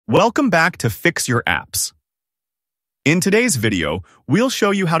Welcome back to Fix Your Apps. In today's video, we'll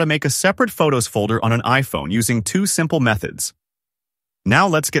show you how to make a separate Photos folder on an iPhone using two simple methods. Now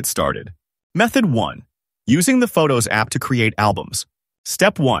let's get started. Method 1. Using the Photos app to create albums.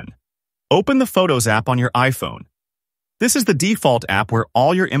 Step 1. Open the Photos app on your iPhone. This is the default app where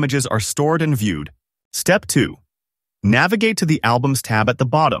all your images are stored and viewed. Step 2. Navigate to the Albums tab at the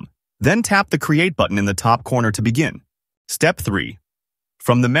bottom, then tap the Create button in the top corner to begin. Step 3.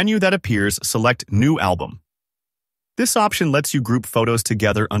 From the menu that appears, select New Album. This option lets you group photos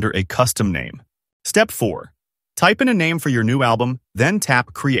together under a custom name. Step 4. Type in a name for your new album, then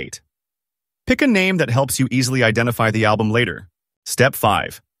tap Create. Pick a name that helps you easily identify the album later. Step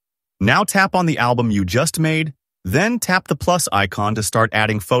 5. Now tap on the album you just made, then tap the plus icon to start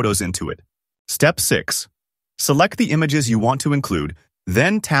adding photos into it. Step 6. Select the images you want to include,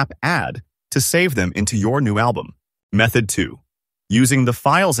 then tap Add to save them into your new album. Method 2. Using the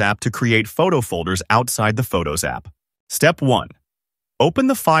Files app to create photo folders outside the Photos app. Step 1. Open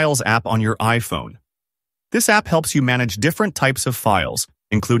the Files app on your iPhone. This app helps you manage different types of files,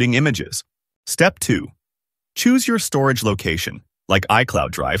 including images. Step 2. Choose your storage location, like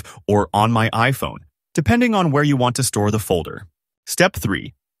iCloud Drive or On My iPhone, depending on where you want to store the folder. Step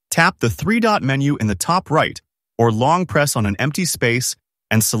 3. Tap the three-dot menu in the top right or long press on an empty space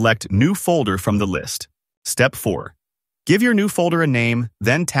and select New Folder from the list. Step 4. Give your new folder a name,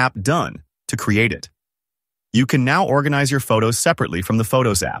 then tap Done to create it. You can now organize your photos separately from the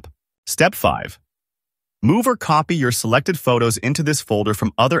Photos app. Step 5. Move or copy your selected photos into this folder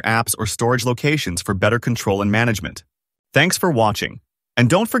from other apps or storage locations for better control and management. Thanks for watching, and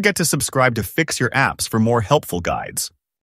don't forget to subscribe to Fix Your Apps for more helpful guides.